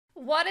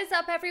What is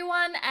up,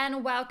 everyone,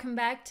 and welcome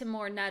back to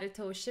more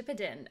Naruto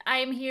Shippuden. I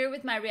am here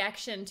with my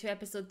reaction to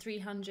episode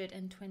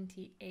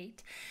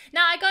 328.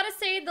 Now, I gotta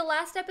say, the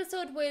last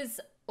episode was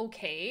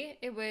okay.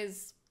 It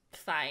was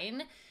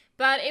fine,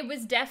 but it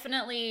was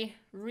definitely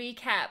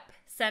recap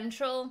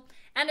central.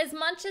 And as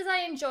much as I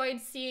enjoyed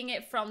seeing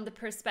it from the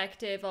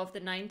perspective of the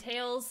Nine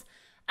Tails,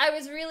 I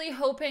was really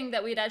hoping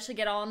that we'd actually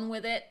get on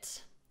with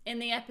it in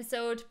the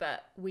episode,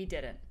 but we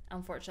didn't,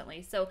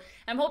 unfortunately. So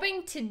I'm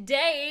hoping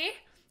today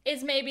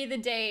is maybe the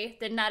day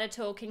that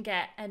Naruto can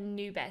get a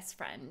new best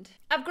friend.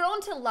 I've grown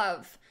to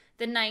love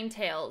the Nine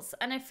Tails,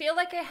 and I feel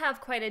like I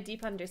have quite a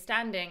deep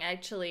understanding,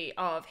 actually,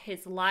 of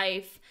his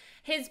life,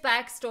 his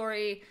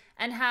backstory,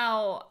 and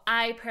how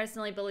I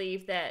personally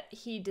believe that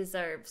he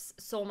deserves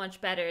so much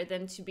better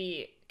than to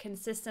be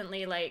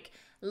consistently, like,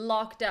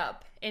 locked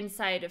up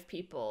inside of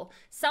people.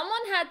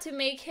 Someone had to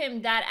make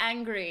him that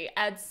angry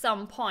at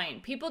some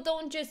point. People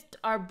don't just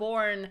are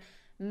born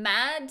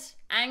mad,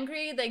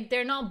 angry, like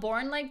they're not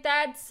born like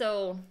that.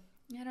 So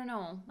I don't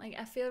know, like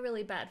I feel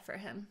really bad for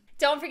him.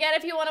 Don't forget,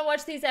 if you want to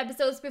watch these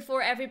episodes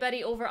before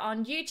everybody over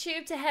on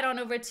YouTube, to head on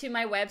over to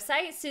my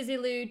website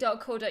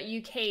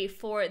suzylu.co.uk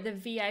for the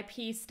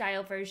VIP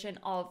style version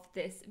of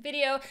this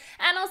video.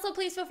 And also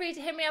please feel free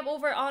to hit me up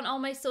over on all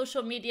my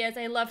social medias.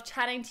 I love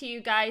chatting to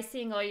you guys,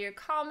 seeing all your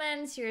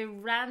comments, your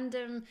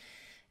random,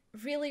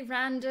 really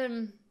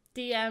random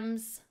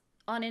DMs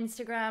on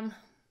Instagram.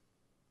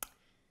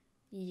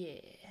 Yeah,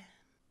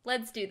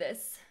 let's do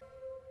this.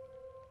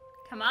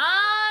 Come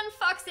on,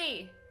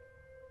 Foxy.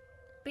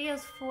 Be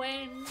his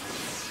friend.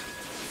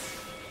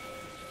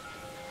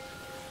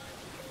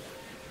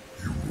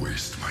 You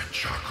waste my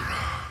chakra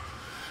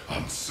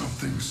on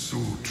something so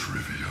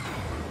trivial.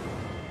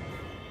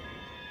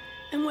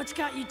 And what's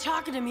got you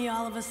talking to me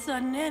all of a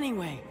sudden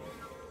anyway?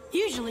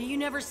 Usually you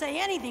never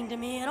say anything to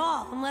me at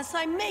all unless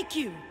I make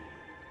you.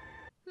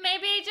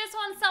 Maybe you just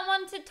want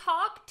someone to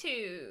talk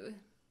to.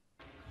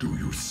 Do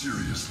you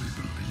seriously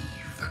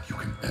believe that you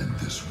can end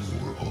this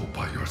war all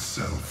by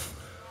yourself?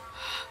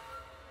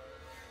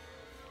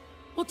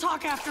 We'll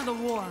talk after the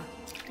war.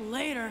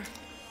 Later.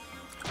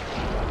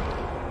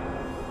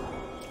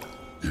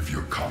 If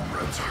your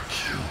comrades are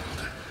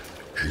killed,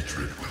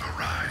 hatred will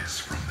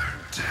arise from their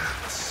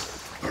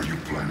deaths. Are you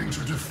planning to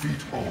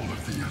defeat all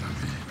of the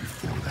enemy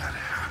before that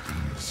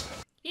happens?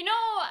 You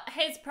know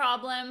his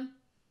problem?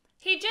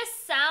 He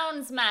just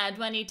sounds mad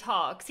when he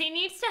talks. He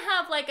needs to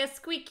have like a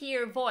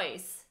squeakier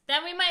voice.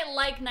 Then we might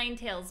like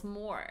Ninetales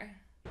more.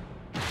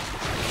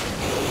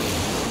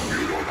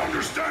 You don't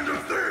understand a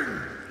thing!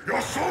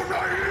 You're so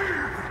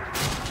naive!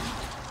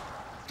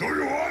 Do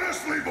you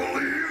honestly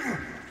believe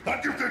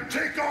that you can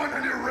take on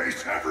and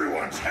erase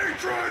everyone's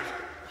hatred?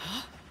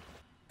 Huh?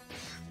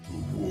 The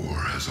war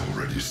has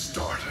already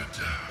started.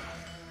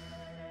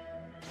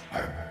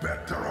 I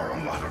bet there are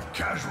a lot of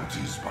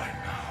casualties by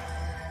now.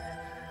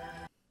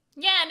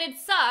 Yeah, and it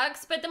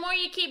sucks, but the more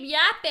you keep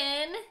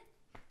yapping,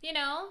 you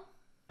know.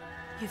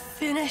 You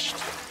finished?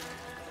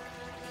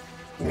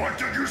 What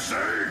did you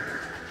say?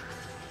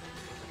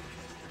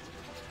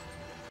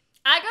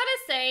 I gotta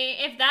say,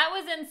 if that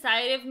was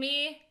inside of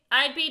me,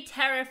 I'd be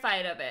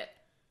terrified of it.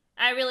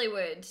 I really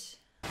would.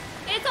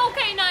 It's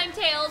okay,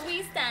 Ninetales,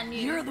 we stand you.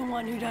 You're the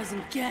one who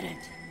doesn't get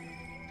it.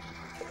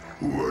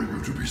 Who are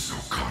you to be so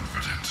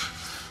confident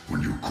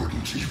when you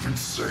couldn't even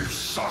save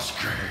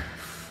Sasuke?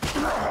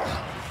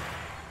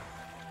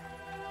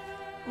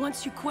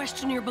 Once you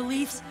question your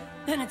beliefs,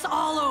 then it's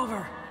all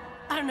over.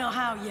 I don't know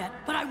how yet,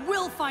 but I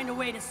will find a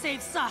way to save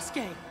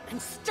Sasuke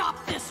and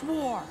stop this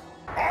war.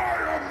 I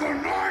am the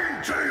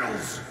Nine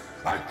Tails!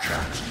 I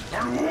can't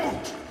and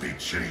won't be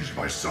changed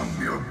by some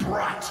mere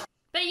brat!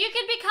 But you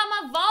could become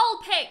a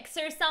Vulpix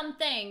or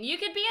something. You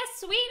could be a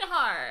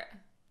sweetheart.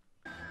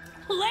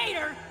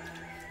 Later!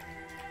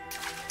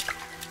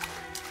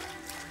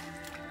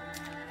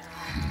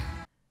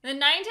 The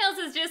Ninetales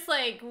is just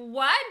like,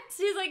 what?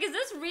 He's like, is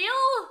this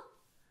real?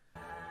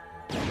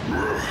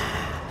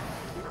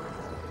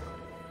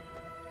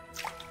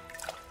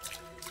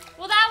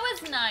 Well, that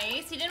was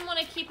nice. He didn't want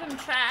to keep him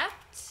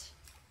trapped.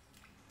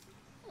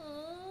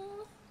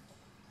 Aww.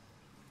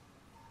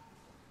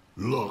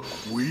 Look,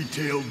 we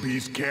tailed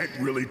beasts can't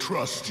really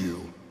trust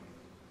you.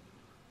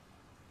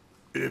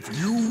 If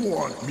you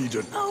want me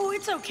to... Oh,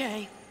 it's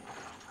okay.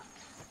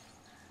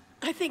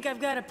 I think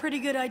I've got a pretty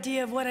good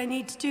idea of what I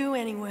need to do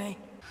anyway.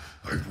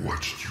 I've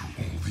watched you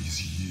all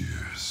these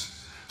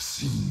years,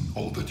 seen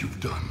all that you've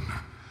done.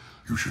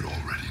 You should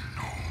already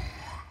know.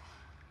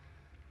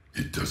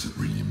 It doesn't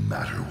really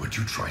matter what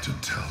you try to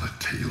tell a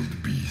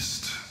tailed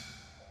beast.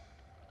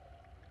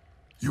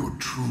 Your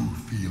true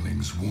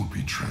feelings won't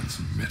be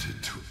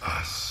transmitted to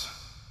us.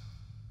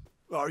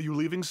 Are you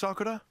leaving,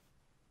 Sakura?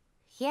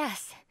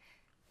 Yes,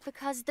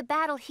 because the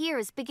battle here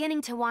is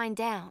beginning to wind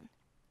down.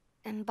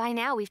 And by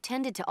now we've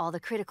tended to all the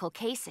critical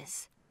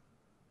cases.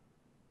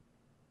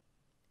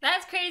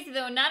 That's crazy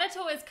though.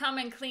 Naruto is come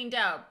and cleaned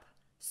up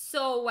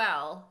so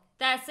well.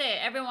 That's it.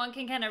 Everyone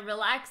can kind of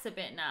relax a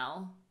bit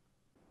now.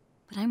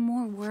 But I'm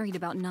more worried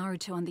about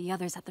Naruto and the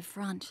others at the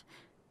front.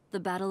 The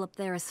battle up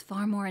there is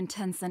far more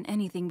intense than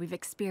anything we've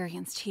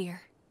experienced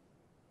here.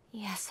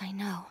 Yes, I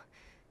know.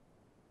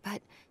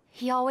 But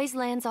he always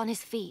lands on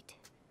his feet.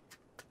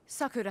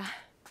 Sakura,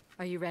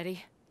 are you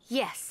ready?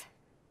 Yes.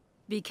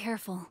 Be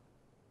careful.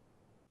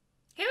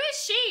 Who is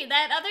she?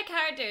 That other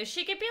character.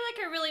 She could be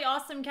like a really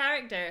awesome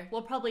character.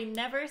 We'll probably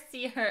never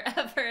see her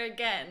ever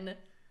again.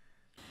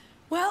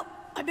 Well,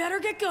 I better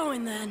get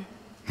going then.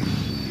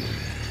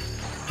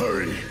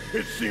 Hurry.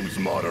 It seems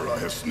Madara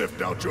has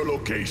sniffed out your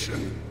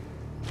location.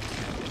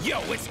 Yo,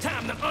 it's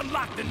time to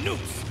unlock the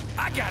noose.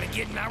 I gotta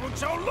get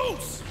Naruto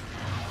loose.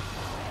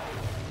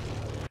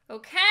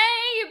 Okay,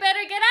 you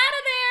better get out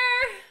of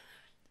there.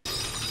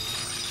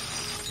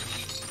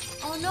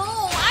 Oh no,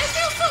 I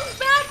feel so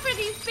bad for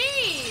these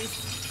bees.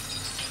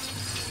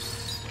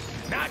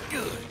 Not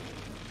good.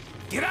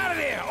 Get out of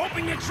there.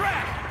 Open your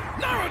trap.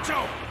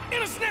 Naruto,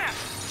 in a snap.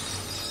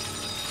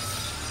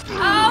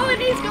 Oh,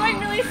 and he's going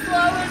really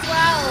slow as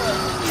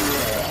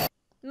well.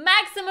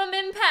 Maximum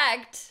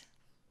impact.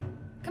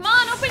 Come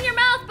on, open your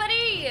mouth,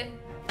 buddy.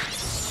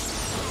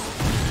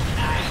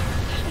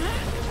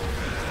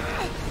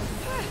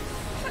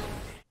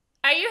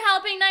 Are you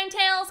helping,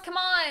 Ninetales? Come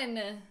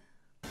on.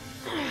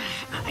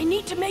 I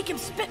need to make him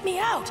spit me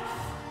out.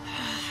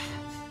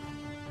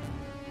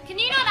 Can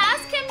you not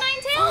ask him,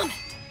 Ninetales?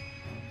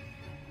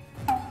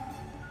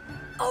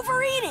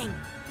 Overeating.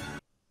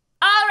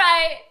 All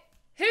right.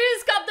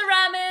 Who's got the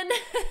ramen?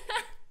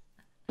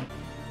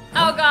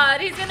 Oh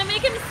God, he's gonna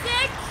make him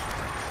sick.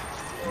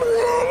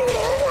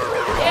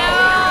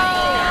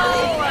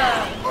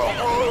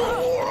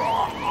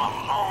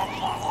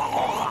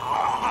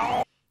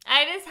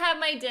 I just had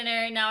my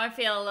dinner, now I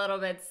feel a little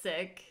bit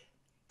sick.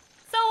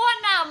 So what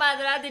now,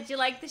 Madara? Did you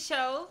like the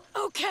show?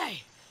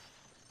 Okay.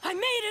 I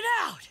made it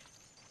out.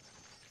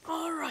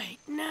 All right,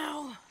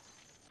 now...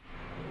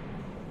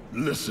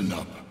 Listen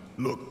up.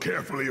 Look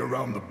carefully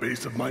around the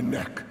base of my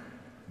neck.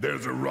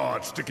 There's a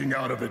rod sticking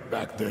out of it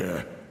back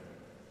there.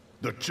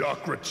 The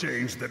chakra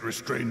chains that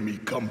restrain me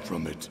come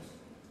from it.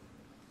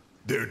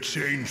 They're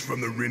changed from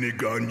the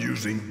Rinnegan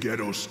using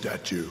Ghetto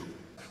statue.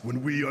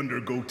 When we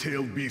undergo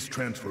tailed beast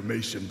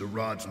transformation, the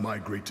rods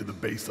migrate to the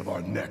base of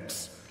our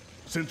necks.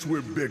 Since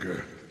we're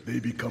bigger, they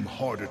become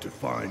harder to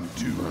find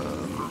too.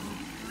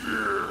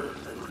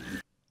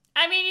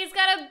 I mean, he's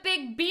got a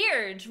big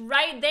beard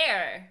right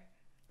there.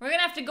 We're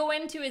gonna have to go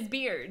into his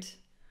beard.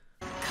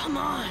 Come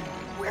on,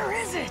 where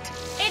is it?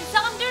 It's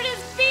under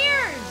his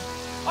beard!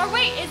 Or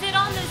wait, is it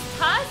on his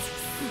tusks?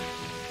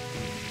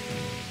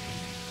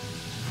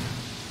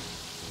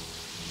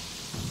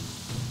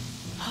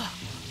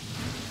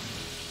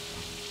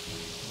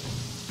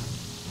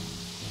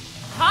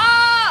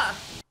 Ha!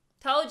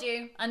 Told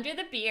you, under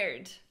the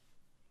beard.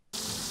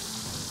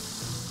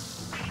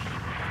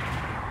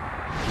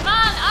 Come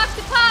on,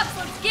 Octopops,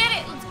 let's get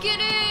it, let's get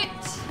it!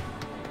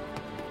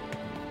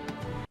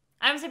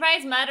 I'm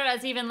surprised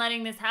Madara's even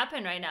letting this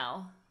happen right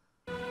now.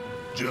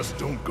 Just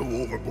don't go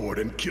overboard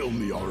and kill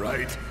me,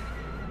 alright?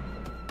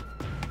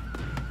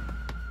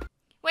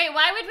 Wait,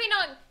 why would we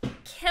not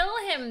kill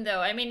him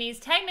though? I mean, he's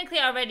technically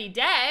already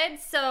dead,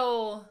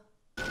 so...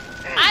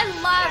 I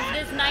love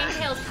this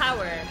Ninetales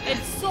power.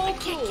 It's so cool. I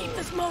can't keep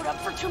this mode up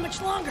for too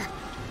much longer.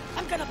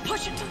 I'm gonna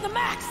push it to the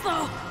max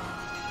though.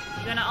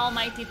 You gonna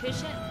almighty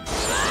push it?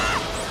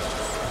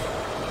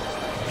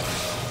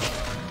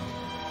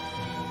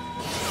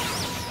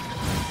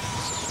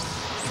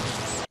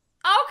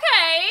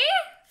 Okay,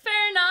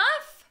 fair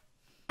enough.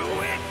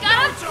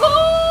 Got a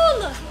pool!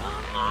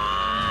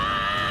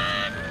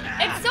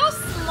 It's so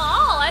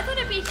small, I thought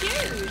it'd be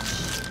huge.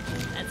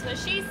 That's what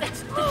she said.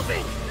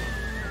 Moving!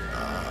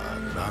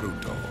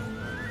 Naruto.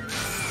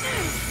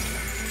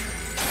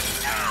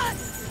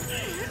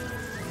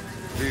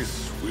 This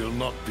will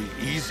not be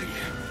easy.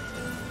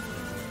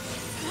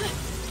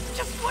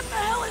 Just what the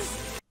hell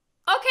is...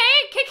 Okay,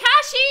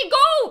 Kakashi,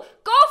 go!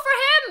 Go for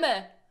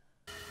him!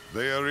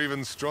 They are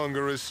even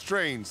stronger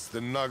restraints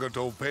than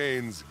Nagato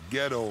Pain's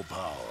ghetto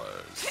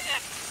powers.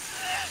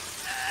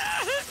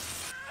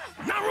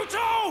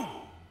 Naruto!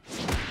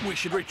 We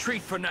should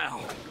retreat for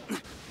now.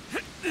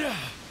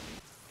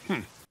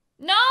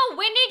 No,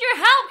 we need your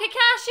help,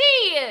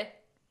 Kakashi!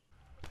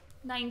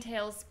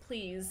 Ninetales,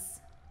 please.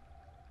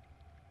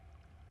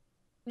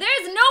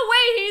 There's no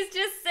way he's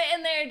just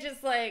sitting there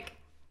just like,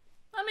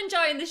 I'm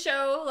enjoying the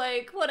show,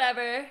 like,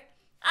 whatever.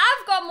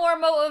 I've got more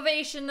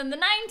motivation than the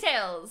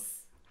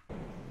Ninetales.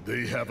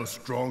 They have a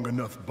strong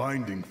enough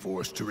binding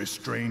force to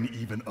restrain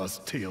even us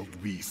tailed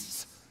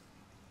beasts.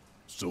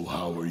 So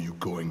how are you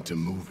going to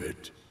move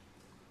it?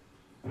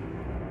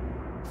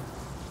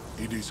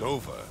 It is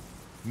over,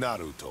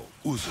 Naruto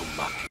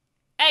Uzumaki.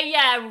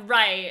 Yeah,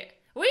 right.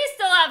 We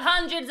still have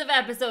hundreds of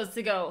episodes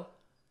to go.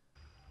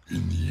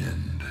 In the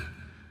end,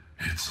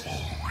 it's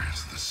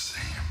always the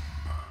same.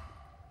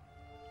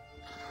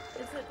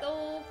 Is it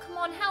though? Come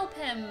on, help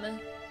him.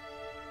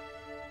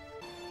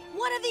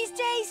 One of these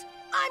days,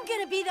 I'm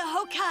gonna be the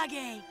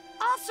Hokage.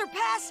 I'll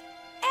surpass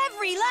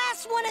every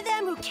last one of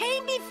them who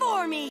came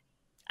before me.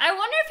 I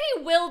wonder if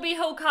he will be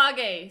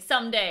Hokage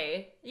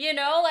someday. You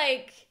know,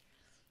 like,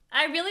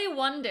 I really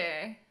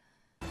wonder.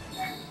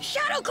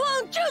 Shadow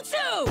Clone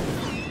Jutsu!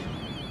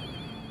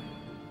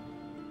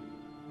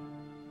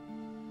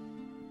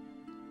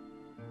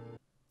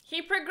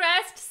 He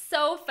progressed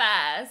so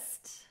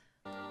fast.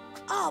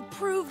 I'll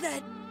prove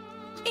that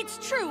it's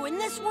true. In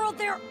this world,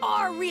 there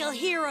are real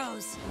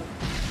heroes.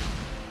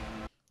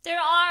 There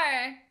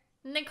are.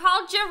 And they're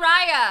called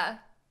Jiraiya.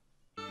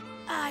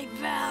 I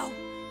vow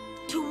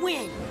to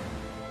win.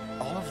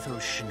 All of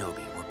those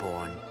shinobi were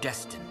born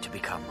destined to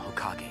become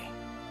Hokage.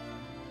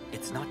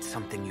 It's not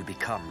something you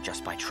become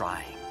just by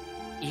trying.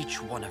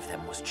 Each one of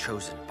them was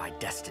chosen by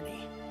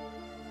destiny.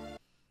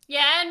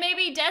 Yeah, and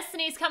maybe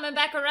Destiny's coming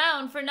back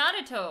around for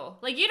Naruto.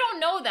 Like, you don't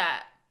know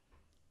that.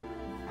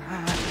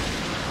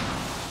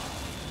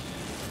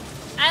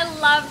 I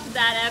loved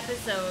that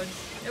episode.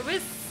 It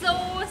was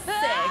so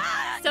sick.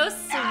 So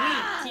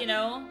sweet, you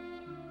know?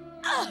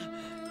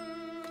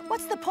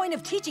 What's the point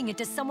of teaching it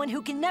to someone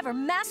who can never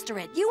master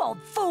it, you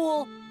old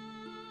fool?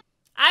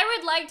 I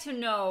would like to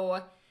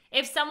know,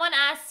 if someone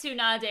asked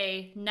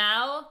Tsunade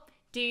now,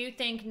 do you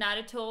think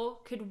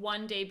Naruto could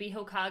one day be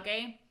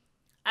Hokage?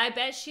 I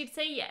bet she'd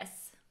say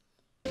yes.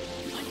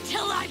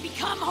 Until I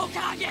become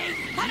Hokage,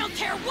 I don't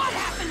care what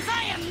happens,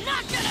 I am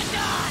not gonna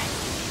die!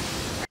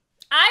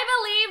 I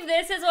believe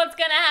this is what's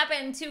gonna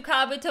happen to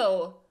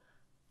Kabuto.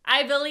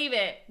 I believe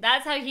it.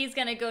 That's how he's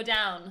gonna go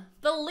down.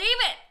 Believe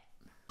it!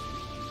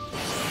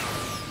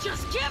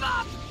 Just give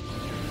up!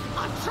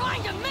 I'm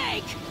trying to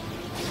make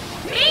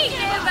me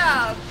give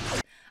up!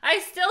 I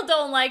still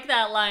don't like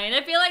that line.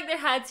 I feel like there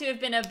had to have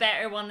been a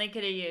better one they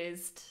could have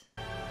used.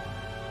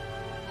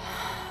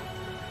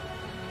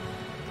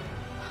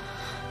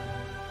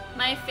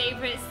 My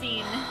favorite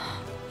scene.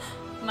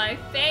 My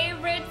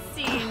favorite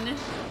scene.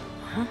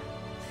 Huh?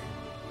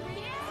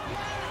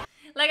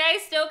 Like, I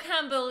still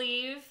can't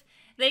believe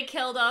they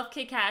killed off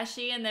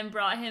Kakashi and then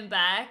brought him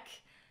back.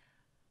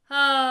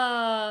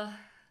 Ah.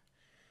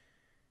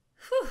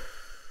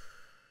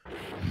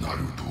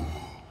 Naruto,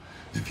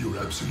 if you're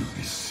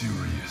absolutely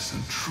serious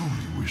and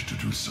truly wish to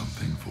do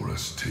something for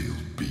us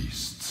tailed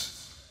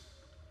beasts,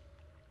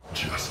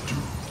 just do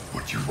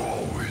what you've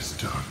always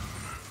done.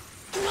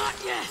 Not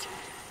yet!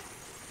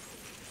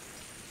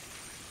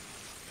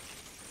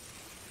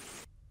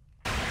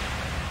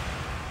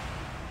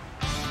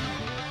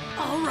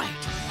 All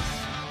right.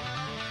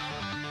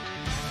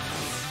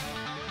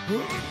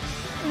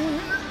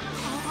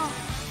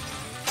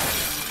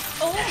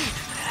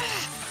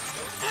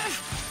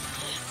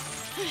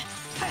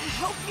 I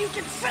hope you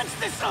can sense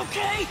this,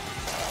 okay?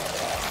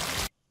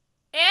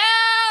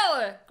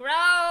 Ew!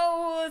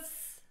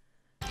 Gross!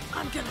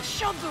 I'm gonna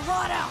shove the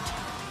rod out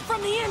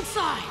from the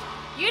inside.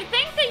 You'd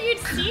think that you'd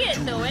see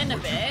it though in a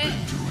bit.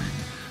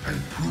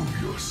 And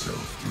prove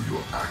yourself through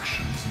your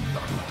actions,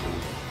 Naruto.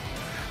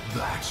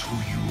 That's who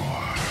you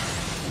are.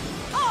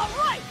 All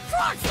right,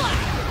 frog slap!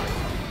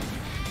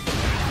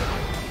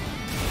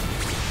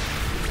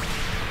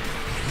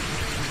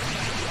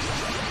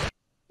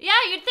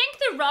 Yeah, you'd think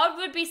the rod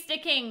would be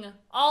sticking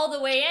all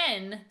the way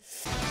in.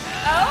 Oh,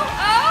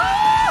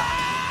 oh!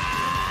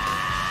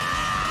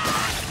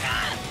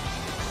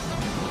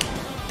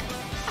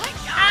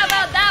 How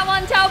about that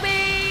one,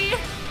 Toby?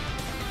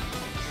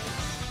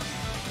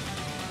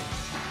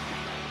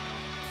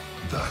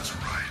 That's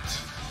right.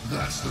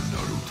 That's the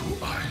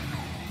Naruto I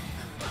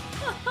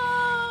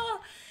know.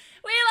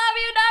 We love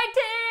you,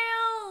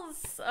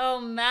 Ninetales! Oh,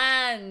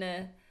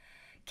 man.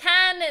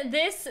 Can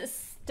this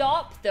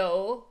stop,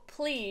 though?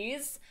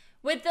 Please,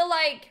 with the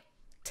like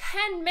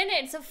 10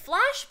 minutes of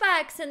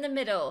flashbacks in the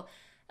middle.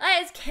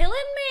 It's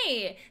killing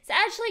me. It's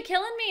actually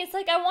killing me. It's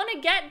like I want to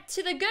get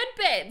to the good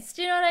bits.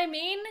 Do you know what I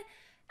mean?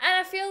 And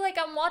I feel like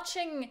I'm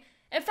watching.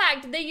 In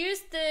fact, they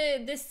used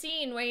the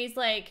scene where he's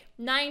like,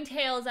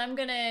 Ninetales, I'm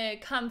gonna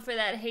come for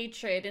that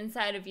hatred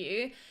inside of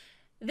you.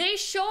 They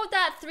showed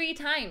that 3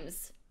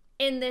 times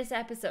in this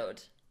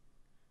episode.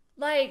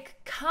 Like,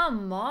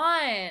 come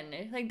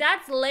on. Like,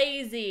 that's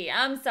lazy.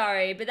 I'm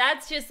sorry, but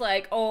that's just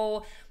like,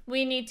 oh,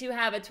 we need to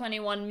have a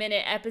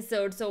 21-minute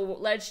episode, so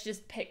let's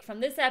just pick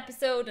from this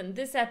episode and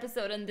this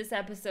episode and this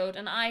episode,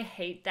 and I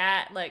hate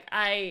that. Like,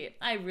 I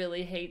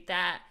really hate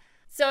that.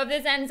 So if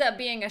this ends up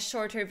being a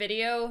shorter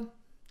video,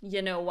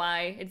 you know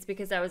why. It's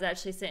because I was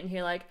actually sitting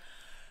here like,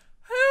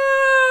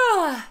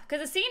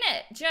 because I've seen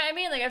it. Do you know what I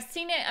mean? Like, I've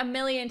seen it a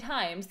million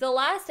times. The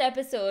last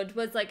episode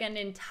was like an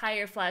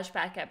entire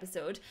flashback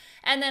episode.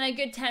 And then a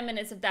good 10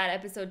 minutes of that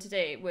episode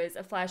today was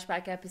a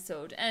flashback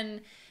episode.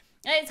 And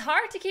it's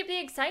hard to keep the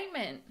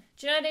excitement.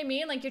 Do you know what I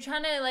mean? Like, you're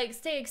trying to like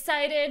stay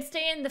excited,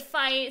 stay in the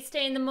fight,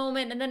 stay in the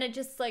moment. And then it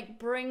just like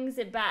brings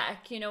it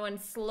back, you know, and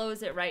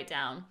slows it right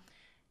down.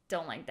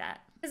 Don't like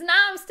that. Because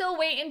now I'm still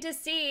waiting to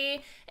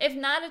see if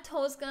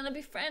Naruto's gonna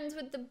be friends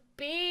with the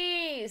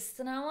Beast.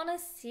 And I want to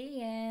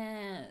see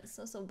it.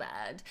 So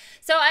bad.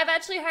 So I've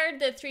actually heard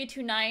that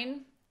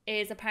 329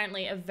 is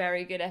apparently a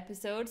very good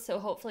episode. So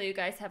hopefully you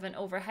guys haven't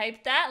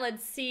overhyped that.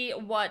 Let's see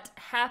what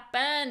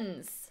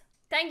happens.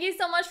 Thank you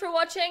so much for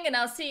watching, and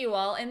I'll see you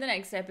all in the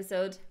next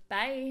episode.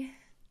 Bye.